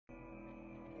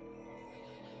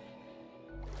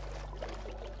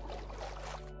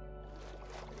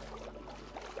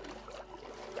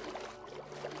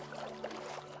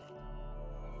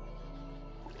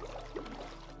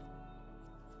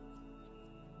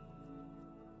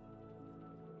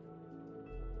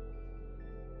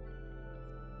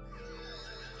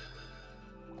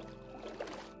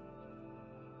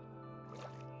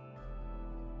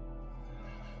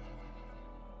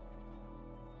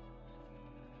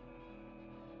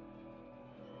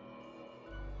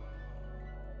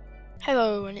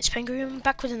Hello, and it's Penguin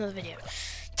back with another video.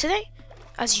 Today,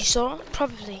 as you saw,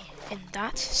 probably in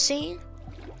that scene,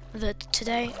 that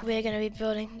today we're going to be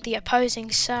building the opposing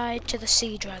side to the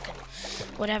sea dragon.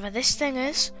 Whatever this thing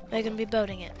is, we're going to be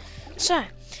building it. So,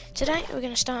 today we're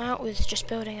going to start out with just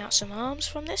building out some arms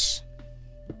from this,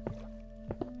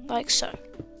 like so.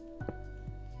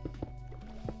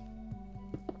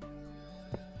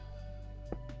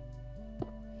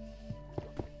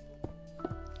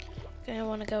 Going to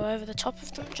want to go over the top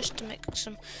of them just to make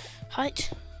some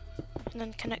height, and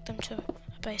then connect them to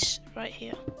a base right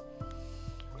here.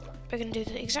 We're going to do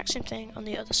the exact same thing on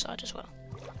the other side as well.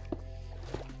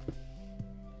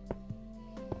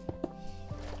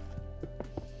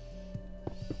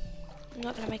 I'm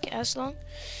not going to make it as long.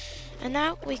 And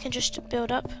now we can just build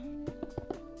up.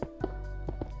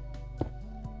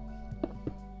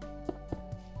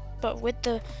 But with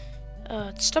the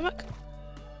stomach,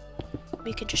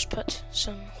 we can just put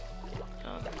some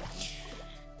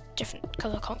different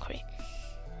colour concrete.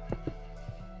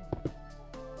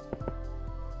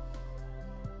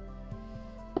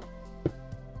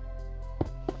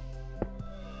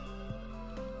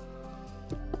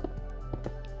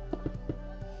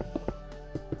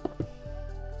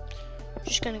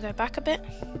 Just going to go back a bit.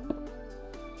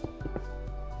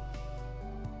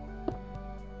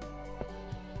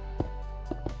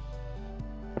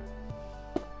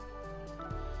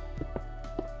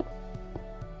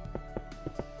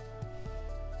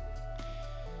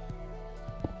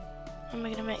 And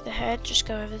we're going to make the head just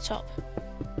go over the top.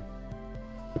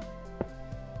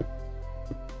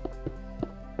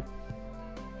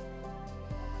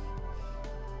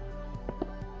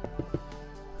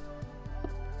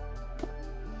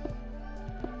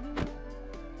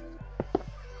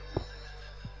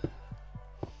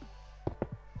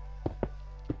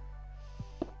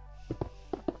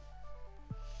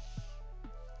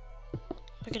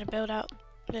 We're going to build out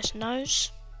this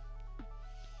nose.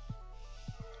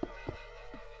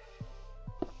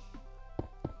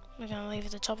 We're going to leave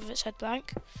the top of its head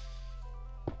blank.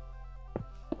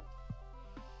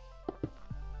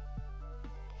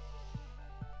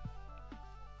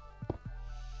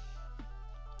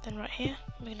 Then right here,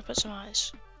 we're going to put some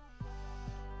eyes.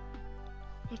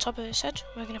 On top of its head,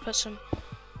 we're going to put some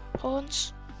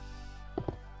horns.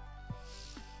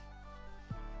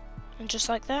 And just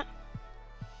like that,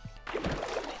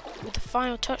 with the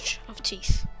final touch of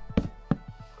teeth,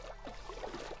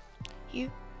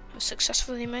 you have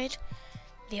successfully made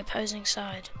the opposing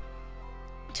side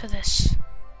to this.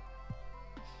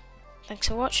 Thanks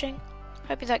for watching.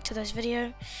 Hope you liked today's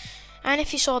video, and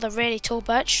if you saw the really tall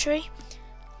birch tree,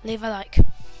 leave a like.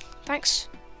 Thanks.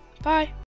 Bye.